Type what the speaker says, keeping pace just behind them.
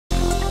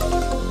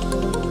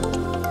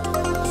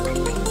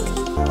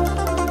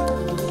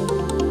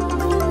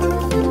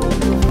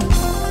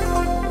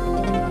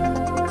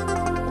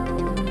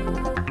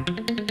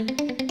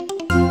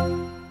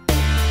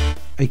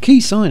A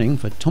key signing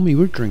for Tommy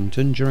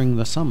Widdrington during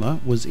the summer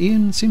was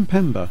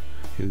Simpemba,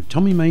 who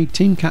Tommy made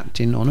team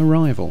captain on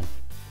arrival.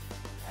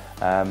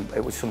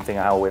 It was something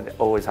I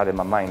always had in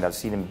my mind. I've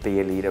seen him be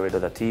a leader at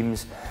other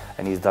teams,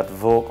 and he's that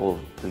vocal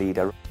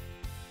leader.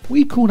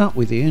 We caught up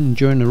with Ian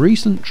during a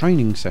recent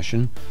training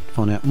session to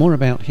find out more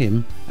about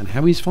him and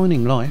how he's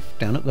finding life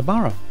down at the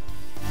Borough.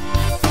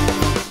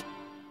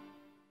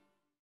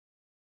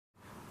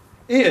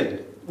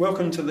 Ian,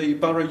 welcome to the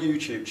Borough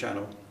YouTube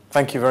channel.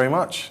 Thank you very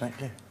much. Thank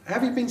you.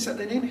 Have you been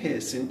settling in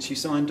here since you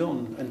signed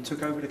on and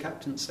took over the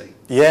captaincy?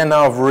 Yeah,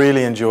 no, I've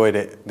really enjoyed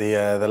it.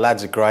 The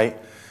lads are great.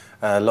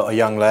 A lot of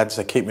young lads.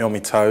 They keep me on my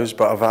toes,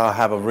 but I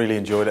have really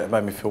enjoyed it. It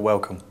made me feel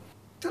welcome.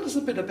 Tell us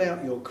a bit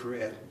about your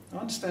career. I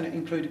understand it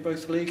included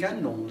both league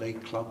and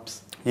non-league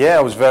clubs. Yeah,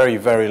 I was very,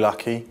 very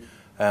lucky.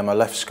 I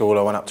left school,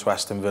 I went up to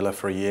Aston Villa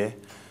for a year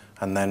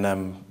and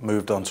then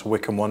moved on to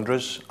Wycombe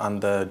Wanderers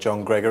under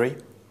John Gregory.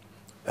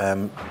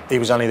 He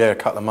was only there a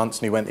couple of months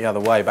and he went the other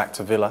way back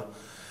to Villa.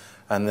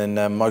 And then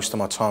most of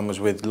my time was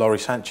with Laurie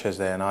Sanchez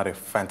there, and I had a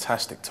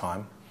fantastic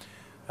time.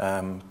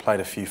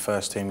 Played a few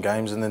first team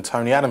games, and then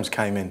Tony Adams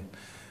came in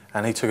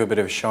and he took a bit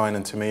of a shine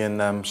into me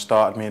and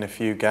started me in a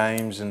few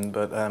games,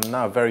 but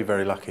no, very,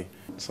 very lucky.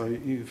 So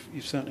you've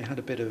certainly had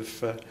a bit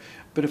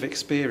of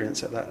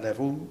experience at that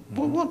level.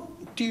 Mm-hmm.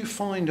 What do you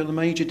find are the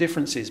major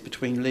differences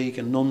between league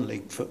and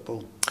non-league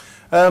football?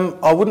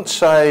 I wouldn't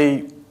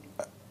say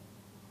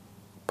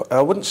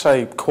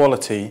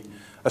quality,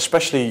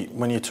 especially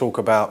when you talk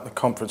about the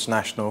Conference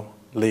National,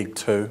 League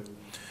 2.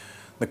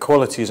 The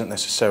quality isn't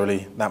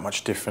necessarily that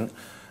much different.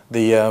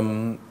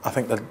 I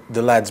think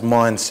the lads'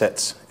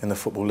 mindsets in the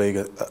Football League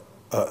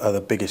are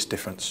the biggest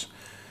difference.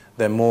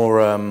 They're more,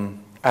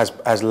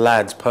 as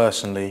lads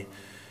personally,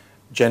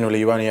 generally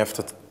you only have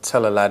to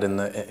tell a lad in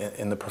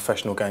the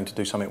professional game to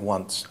do something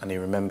once and he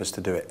remembers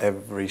to do it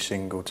every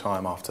single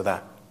time after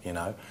that, you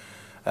know.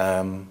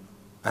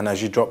 And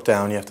as you drop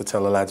down, you have to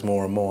tell the lads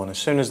more and more. And as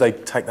soon as they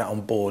take that on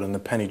board and the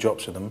penny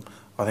drops with them,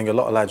 I think a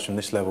lot of lads from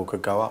this level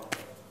could go up.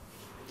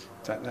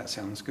 That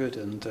sounds good,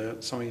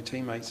 and some of your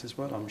teammates as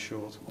well, I'm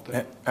sure.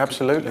 Yeah,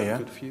 absolutely, could yeah.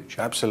 Good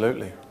future.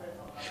 Absolutely.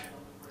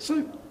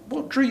 So,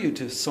 what drew you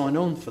to sign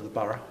on for the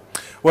Borough?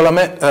 Well,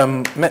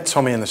 I met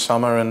Tommy in the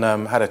summer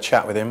and had a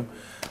chat with him,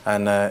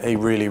 and he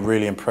really,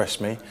 really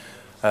impressed me.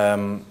 I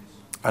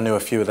knew a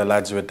few of the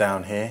lads who were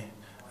down here,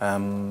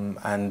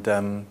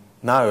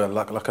 no,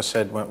 like I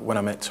said, when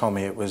I met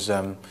Tommy, it was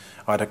I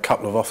had a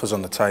couple of offers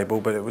on the table,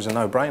 but it was a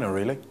no-brainer,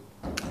 really.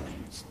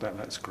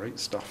 That's great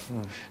stuff.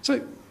 Mm.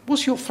 So,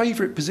 what's your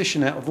favourite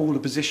position out of all the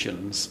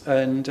positions,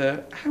 and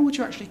how would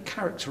you actually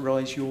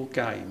characterise your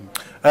game?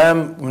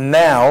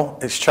 Now,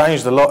 it's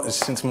changed a lot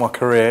since my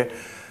career.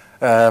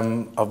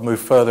 I've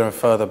moved further and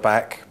further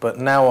back, but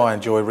now I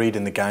enjoy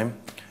reading the game,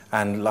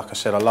 and like I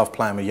said, I love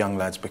playing with young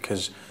lads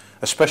because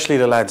especially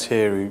the lads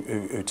here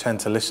who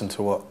tend to listen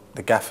to what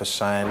the gaffer's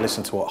saying,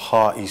 listen to what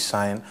Harty's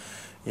saying.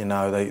 You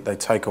know, they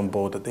take on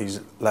board that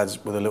these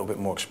lads with a little bit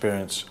more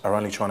experience are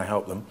only trying to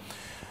help them.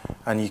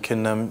 And you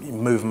can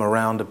move them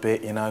around a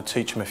bit, you know,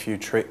 teach them a few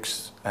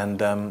tricks. And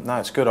no,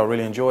 it's good. I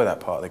really enjoy that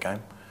part of the game.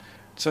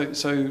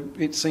 So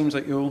it seems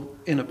like you're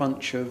in a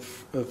bunch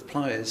of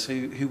players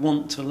who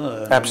want to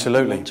learn.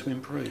 Absolutely. And want to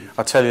improve.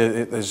 I tell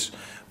you, there's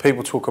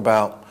people talk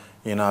about,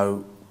 you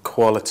know,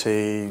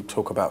 quality,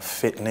 talk about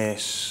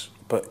fitness,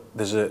 but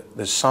there's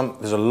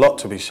a lot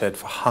to be said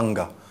for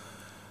hunger.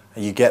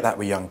 You get that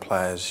with young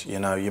players. You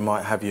know, you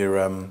might have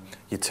your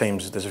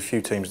teams. There's a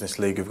few teams in this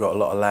league who've got a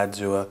lot of lads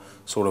who are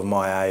sort of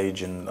my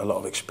age and a lot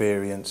of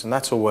experience, and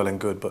that's all well and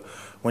good. But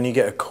when you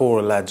get a core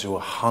of lads who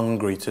are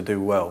hungry to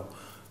do well,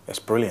 it's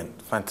brilliant,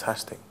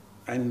 fantastic.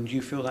 And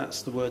you feel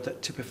that's the word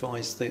that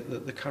typifies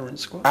the current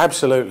squad?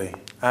 Absolutely,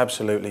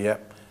 absolutely, yeah.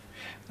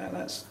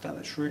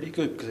 That's really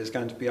good because there's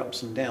going to be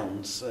ups and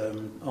downs.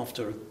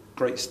 After a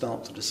great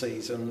start to the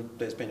season,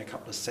 there's been a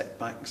couple of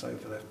setbacks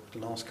over the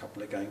last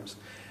couple of games.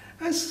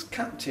 As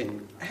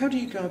captain, how do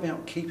you go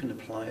about keeping the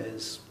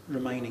players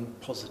remaining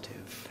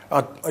positive?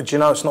 Do you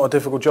know, it's not a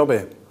difficult job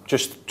here.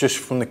 Just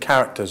from the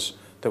characters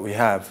that we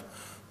have.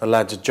 The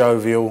lads are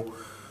jovial,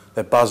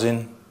 they're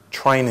buzzing,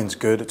 training's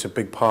good, it's a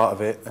big part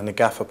of it, and the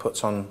gaffer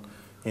puts on,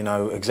 you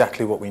know,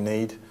 exactly what we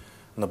need,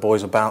 and the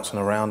boys are bouncing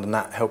around, and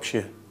that helps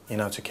you, you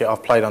know, to keep.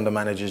 I've played under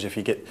managers, if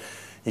you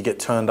get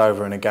turned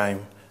over in a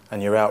game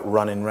and you're out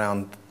running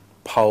round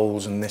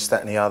poles and this, that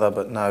and the other,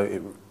 but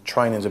no,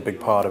 training's a big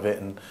part of it,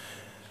 and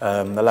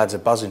the lads are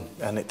buzzing,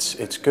 and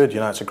it's good, you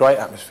know, it's a great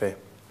atmosphere.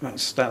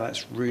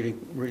 That's really,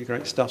 really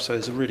great stuff. So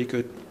there's a really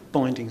good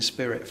binding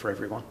spirit for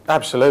everyone.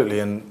 Absolutely,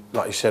 and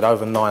like you said,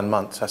 over 9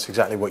 months, that's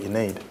exactly what you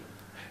need.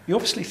 You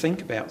obviously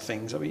think about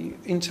things. I mean,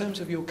 in terms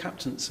of your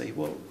captaincy,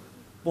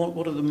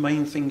 what are the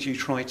main things you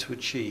try to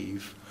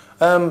achieve?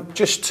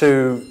 Just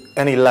to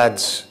any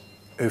lads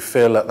who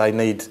feel that they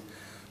need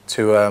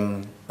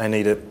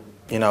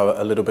you know,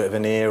 a little bit of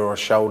an ear or a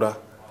shoulder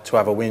to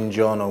have a whinge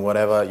on or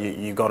whatever,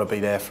 you've got to be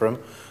there for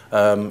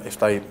them. If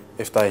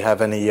they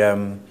have any,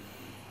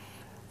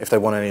 if they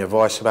want any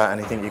advice about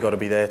anything, you've got to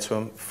be there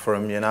for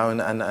them, you know.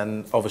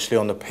 And obviously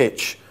on the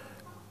pitch,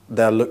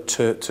 they'll look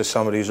to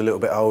somebody who's a little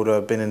bit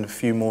older, been in a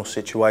few more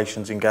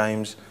situations in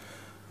games,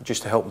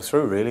 just to help them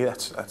through, really.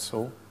 That's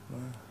all.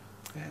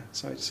 Yeah,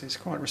 so it's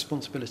quite a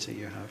responsibility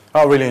you have.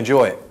 I really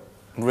enjoy it.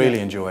 Really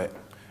enjoy it.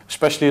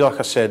 Especially, like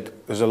I said,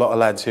 there's a lot of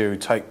lads here who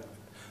take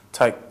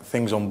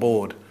things on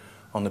board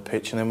on the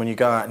pitch, and then when you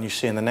go out and you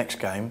see in the next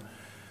game,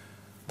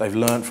 they've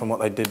learned from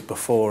what they did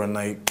before, and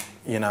they,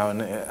 you know,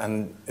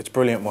 and it's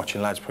brilliant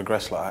watching lads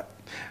progress like that.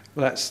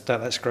 Well,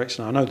 that's great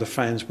to know. I know the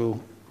fans will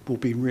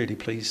be really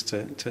pleased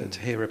to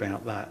hear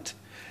about that.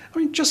 I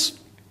mean, just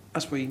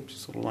as we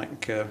sort of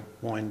like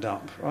wind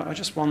up, I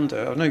just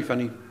wonder, I know you've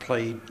only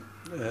played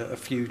a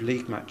few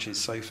league matches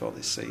so far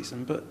this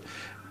season, but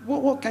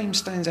what game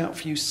stands out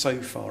for you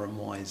so far, and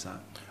why is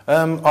that?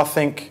 I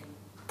think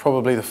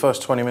probably the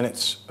first 20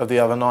 minutes of the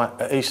other night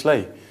at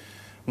Eastleigh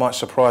might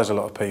surprise a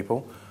lot of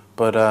people,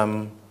 but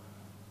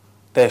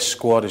their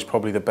squad is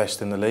probably the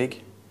best in the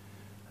league.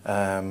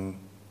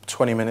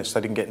 20 minutes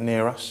they didn't get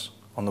near us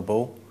on the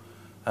ball.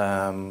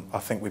 I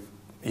think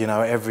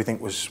everything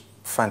was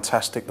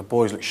fantastic. The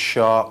boys look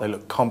sharp, they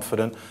look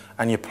confident,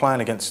 and you're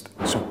playing against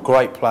some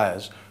great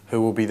players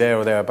who will be there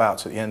or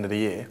thereabouts at the end of the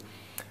year.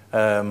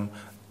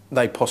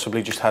 They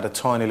possibly just had a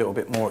tiny little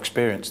bit more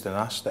experience than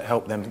us that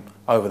helped them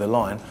over the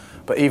line.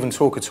 But even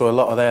talking to a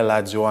lot of their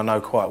lads who I know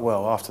quite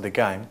well after the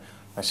game,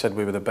 they said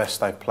we were the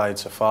best they've played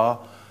so far.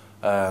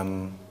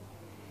 And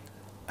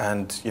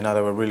they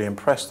were really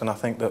impressed. And I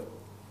think that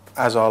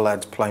as our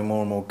lads play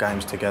more and more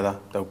games together,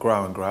 they'll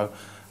grow and grow,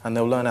 and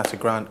they'll learn how to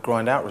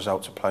grind out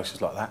results at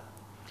places like that.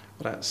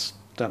 Well,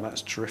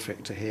 that's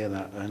terrific to hear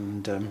that.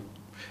 And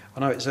I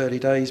know it's early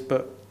days,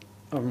 but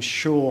I'm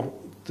sure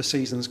the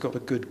season's got a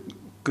good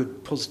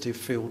positive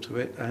feel to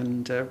it,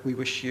 and we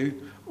wish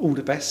you all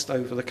the best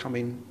over the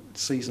coming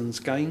season's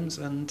games,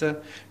 and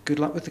good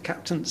luck with the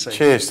captaincy.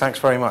 Cheers, thanks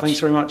very much. Thanks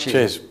very much, Ian.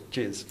 Cheers.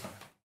 Cheers.